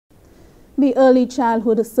The Early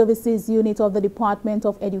Childhood Services Unit of the Department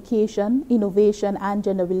of Education, Innovation and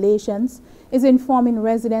Gender Relations is informing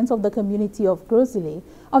residents of the community of Gros Islet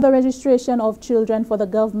of the registration of children for the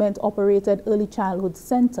government-operated Early Childhood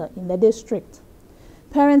Center in the district.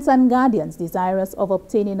 Parents and guardians desirous of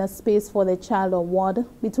obtaining a space for their child or ward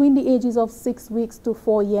between the ages of 6 weeks to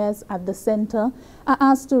 4 years at the center are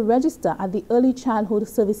asked to register at the Early Childhood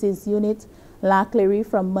Services Unit, Clery,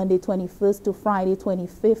 from Monday 21st to Friday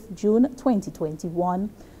 25th June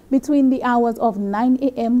 2021 between the hours of 9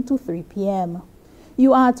 a.m. to 3 p.m.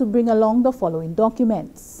 You are to bring along the following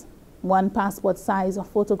documents: 1 passport size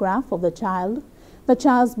photograph of the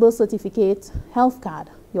child's birth certificate, health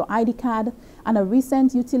card, your ID card, and a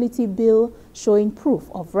recent utility bill showing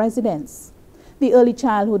proof of residence. The Early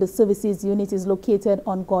Childhood Services Unit is located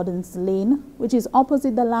on Gordon's Lane, which is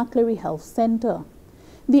opposite the Clery Health Center.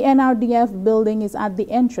 The NRDF building is at the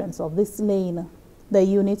entrance of this lane. The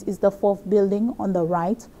unit is the 4th building on the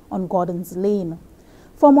right on Gordon's Lane.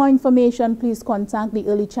 For more information, please contact the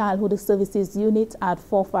Early Childhood Services Unit at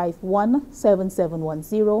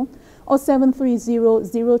 451-7710 or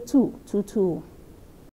 730-0222.